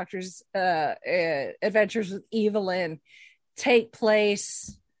this Doctor's adventures with Evelyn take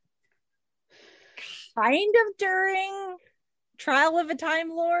place kind of during Trial of a Time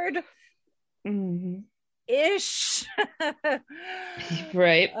Lord. Mm-hmm. Ish.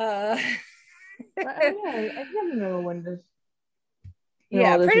 Right. I can't remember when this.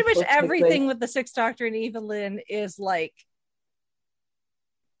 Yeah, pretty much everything with the Sixth Doctor and Evelyn is like.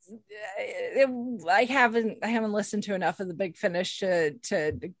 I haven't listened to enough of the Big Finish to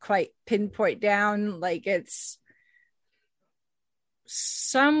quite pinpoint down. Like, it's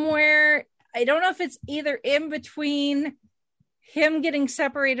somewhere. I don't know if it's either in between him getting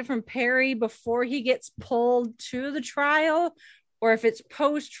separated from Perry before he gets pulled to the trial, or if it's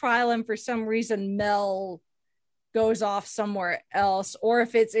post-trial and for some reason Mel goes off somewhere else, or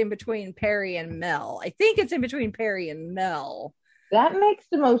if it's in between Perry and Mel. I think it's in between Perry and Mel. That makes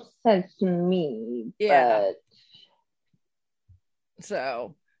the most sense to me. Yeah. But...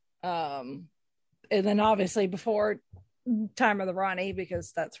 So, and then obviously before Time of the Ronnie,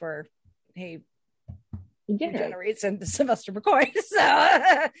 because that's where he generates into Sylvester McCoy. So,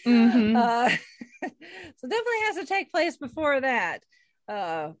 mm-hmm. So definitely has to take place before that.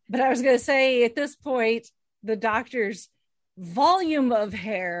 But I was going to say, at this point, the Doctor's volume of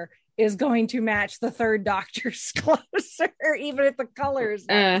hair is going to match the third Doctor's closer, even if the color is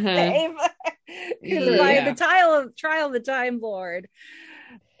not the same. By the trial of the Time Lord.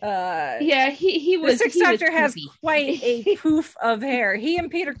 He was. The Sixth Doctor has quite a poof of hair. He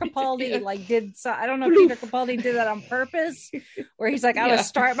and Peter Capaldi did. So, I don't know if Peter Capaldi did that on purpose, where he's like, "I would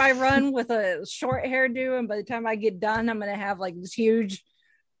start my run with a short hairdo, and by the time I get done, I'm going to have like this huge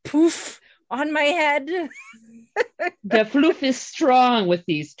poof on my head." The floof is strong with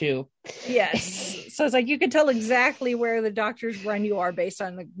these two. Yes. So it's like you can tell exactly where the Doctor's run you are based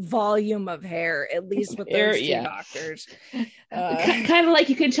on the volume of hair, at least with those two Doctors. Kind of like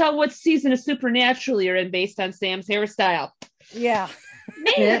you can tell what season of Supernatural you're in based on Sam's hairstyle. Yeah.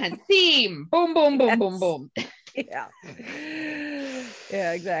 Man, theme. Boom, boom, boom, boom, boom. Yeah.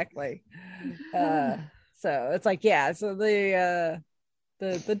 Yeah, exactly. So it's like, so the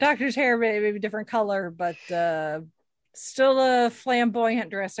Doctor's hair may be a different color, but still a flamboyant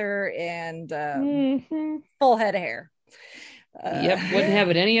dresser and full head of hair. Wouldn't have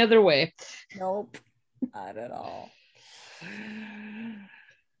it any other way. Nope, not at all.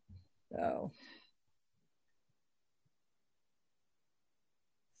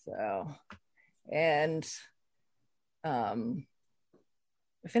 So, and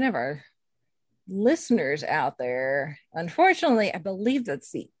if any of our listeners out there, unfortunately, I believe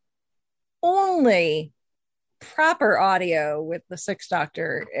that's the only proper audio with the Sixth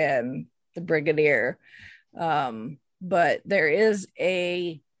Doctor and the Brigadier. But there is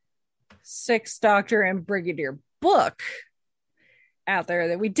a Sixth Doctor and Brigadier book out there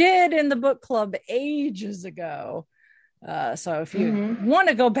that we did in the book club ages ago. So if you want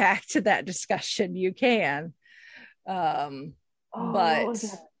to go back to that discussion, you can.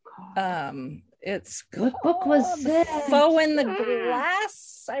 It's what book was it? Foe in the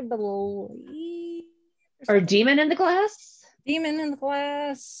Glass, I believe. Or Demon in the Glass? Demon in the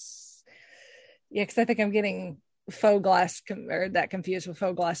Glass. Yeah, because I think I'm getting Faux Glass or that confused with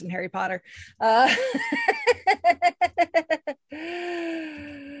Faux Glass and Harry Potter.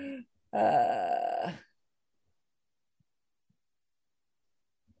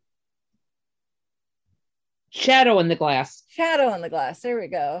 Shadow in the Glass. Shadow in the Glass. There we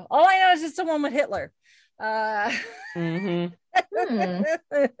go. All I know is it's the one with Hitler.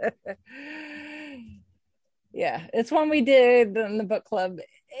 Yeah, it's one we did in the book club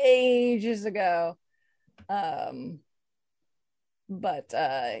ages ago. It's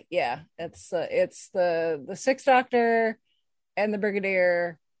the Sixth Doctor and the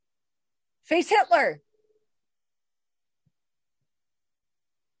Brigadier face Hitler.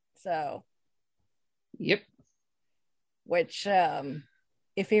 So, yep. Which,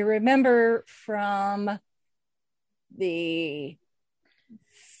 if you remember from the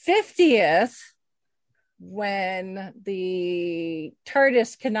 50th when the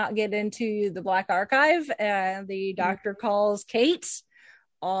TARDIS cannot get into the Black Archive, and the Doctor calls Kate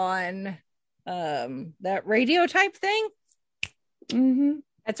on that radio type thing. Mm-hmm.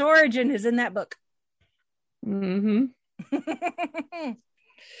 Its origin is in that book. Mm-hmm.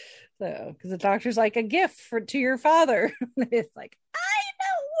 So, because the Doctor's like, a gift to your father. It's like, I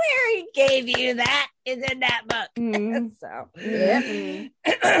know where he gave you that is in that book. Mm-hmm. So, Yeah.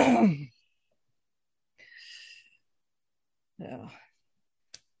 So,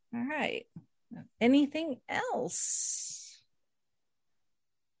 all right. Anything else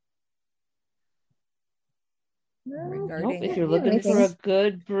regarding? If you're looking for a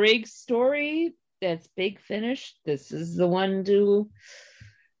good Briggs story that's Big Finish, this is the one to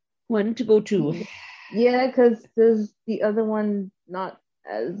go to. Yeah, because there's the other one not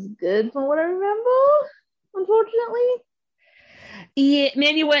as good from what I remember, unfortunately. Yeah,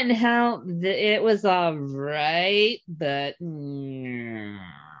 man, you went and how it was all right, but from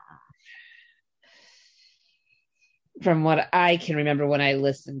what I can remember when I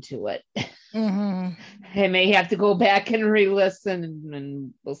listened to it, I may have to go back and re-listen,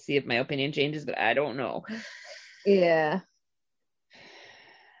 and we'll see if my opinion changes, but I don't know. Yeah.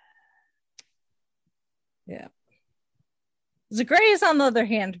 Yeah. The Greys, on the other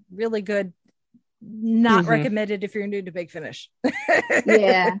hand, really good. Not recommended if you're new to Big Finish.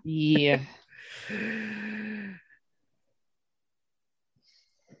 Yeah. Yeah.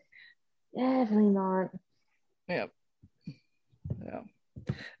 Definitely not. Yeah. Yeah.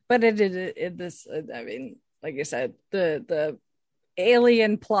 But it this, I mean, like I said, the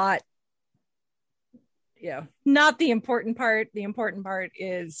alien plot, not the important part. The important part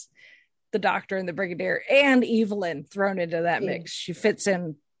is the Doctor and the Brigadier and Evelyn thrown into that mix. She fits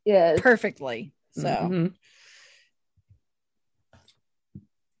in perfectly. So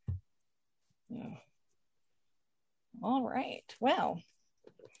all right. Well,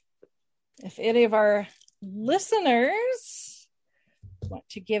 if any of our listeners want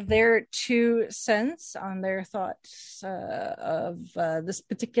to give their 2 cents on their thoughts of this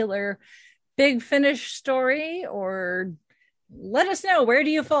particular Big Finish story, or let us know, where do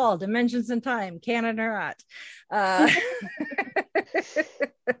you fall, dimensions in time, canon or not?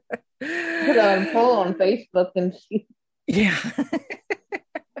 Put a poll on Facebook and see. Yeah.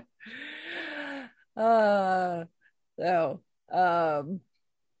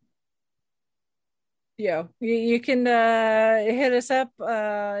 You can hit us up.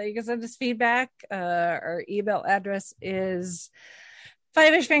 You can send us feedback. Our email address is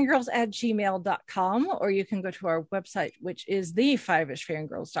fiveishfangirls@gmail.com, or you can go to our website, which is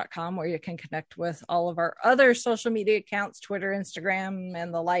the5ishfangirls.com, where you can connect with all of our other social media accounts, Twitter, Instagram,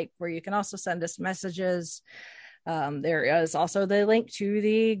 and the like, where you can also send us messages. There is also the link to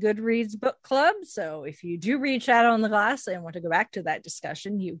the Goodreads book club. So if you do read Shadow in the Glass and want to go back to that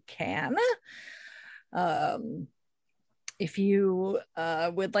discussion, you can. If you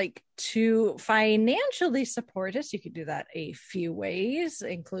would like to financially support us, you could do that a few ways,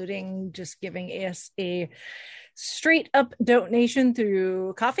 including just giving us a straight up donation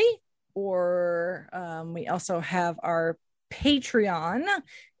through Coffee, or we also have our Patreon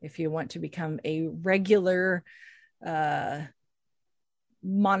if you want to become a regular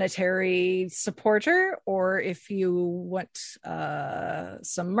monetary supporter, or if you want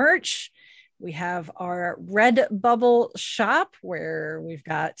some merch. We have our Redbubble shop, where we've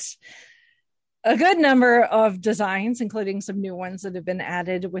got a good number of designs, including some new ones that have been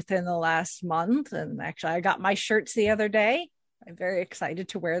added within the last month. And actually, I got my shirts the other day. I'm very excited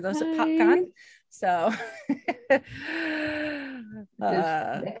to wear those at PopCon. So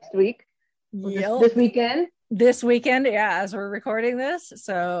next week. This weekend. This weekend, as we're recording this.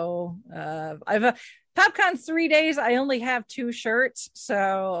 So I've a PopCon's 3 days. I only have 2 shirts.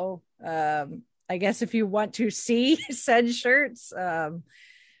 So I guess if you want to see said shirts, well,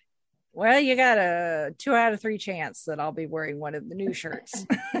 you got a 2 out of 3 chance that I'll be wearing one of the new shirts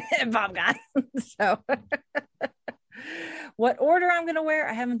at PopCon. So what order I'm going to wear,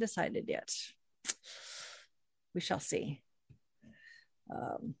 I haven't decided yet. We shall see.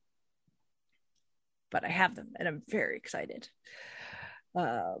 But I have them, and I'm very excited.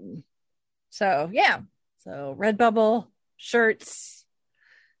 So Redbubble shirts.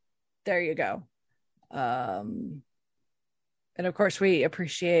 There you go. And of course, we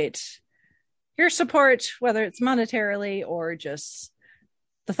appreciate your support, whether it's monetarily or just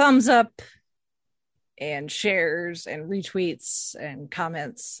the thumbs up and shares and retweets and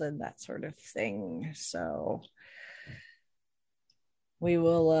comments and that sort of thing. So we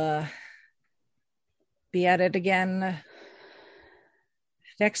will be at it again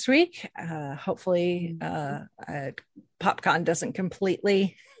next week. Hopefully, PopCon doesn't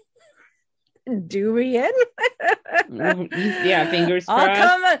completely do me in. Yeah, fingers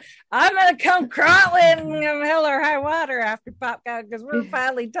crossed. I'm gonna come crawling of hell or high water after PopCon because we're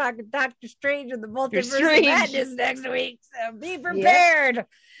finally talking Doctor Strange and the Multiverse of Madness next week. So be prepared.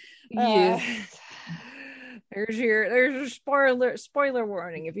 Yes. There's your spoiler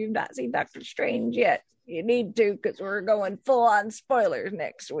warning. If you've not seen Doctor Strange yet, you need to, because we're going full on spoilers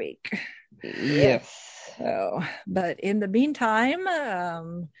next week. Yes. So, but in the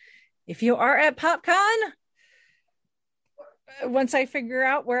meantime, if you are at PopCon, once I figure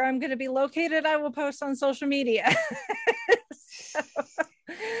out where I'm going to be located, I will post on social media. So,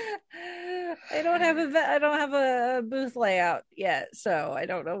 I don't have a booth layout yet, so I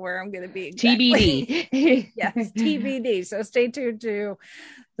don't know where I'm going to be exactly. TBD. Yes, TBD. So stay tuned to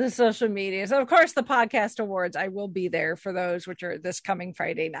the social media. So of course, the podcast awards, I will be there for those, which are this coming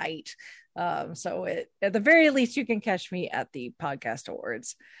Friday night. So at the very least, you can catch me at the podcast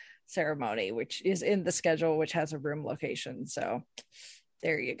awards ceremony, which is in the schedule, which has a room location. So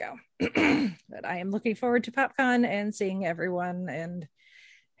there you go. But I am looking forward to PopCon and seeing everyone and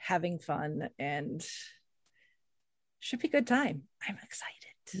having fun, and should be a good time. I'm excited.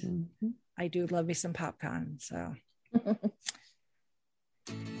 Mm-hmm. I do love me some PopCon. So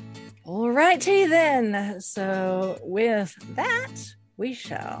all righty then. So with that, we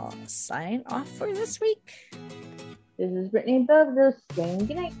shall sign off for this week. This is Brittany Bovdo saying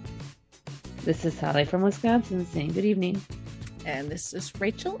goodnight. This is Sally from Wisconsin saying good evening. And this is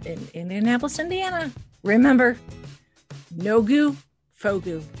Rachel in Indianapolis, Indiana. Remember, no goo, faux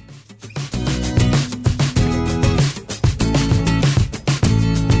goo.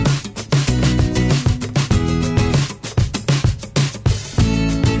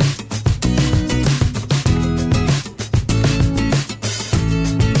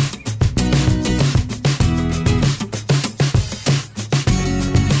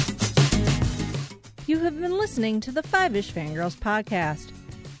 Listening to the Five-ish Fangirls podcast.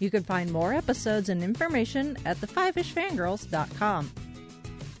 You can find more episodes and information at thefivishfangirls.com.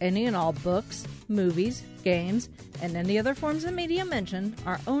 Any and all books, movies, games, and any other forms of media mentioned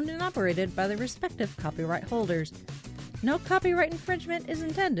are owned and operated by the respective copyright holders. No copyright infringement is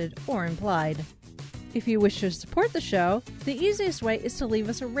intended or implied. If you wish to support the show, the easiest way is to leave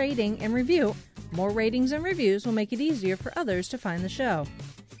us a rating and review. More ratings and reviews will make it easier for others to find the show.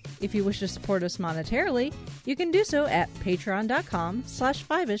 If you wish to support us monetarily, you can do so at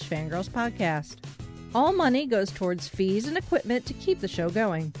patreon.com/5ishfangirlspodcast. All money goes towards fees and equipment to keep the show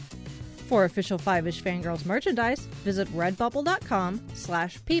going. For official Five-ish Fangirls merchandise, visit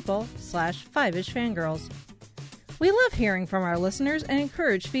redbubble.com/people/5ishfangirls. We love hearing from our listeners and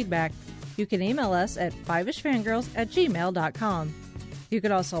encourage feedback. You can email us at fiveishfangirls@gmail.com. You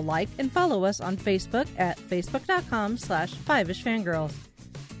can also like and follow us on Facebook at facebook.com/5ishfangirls.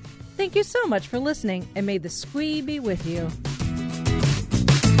 Thank you so much for listening, and may the squee be with you.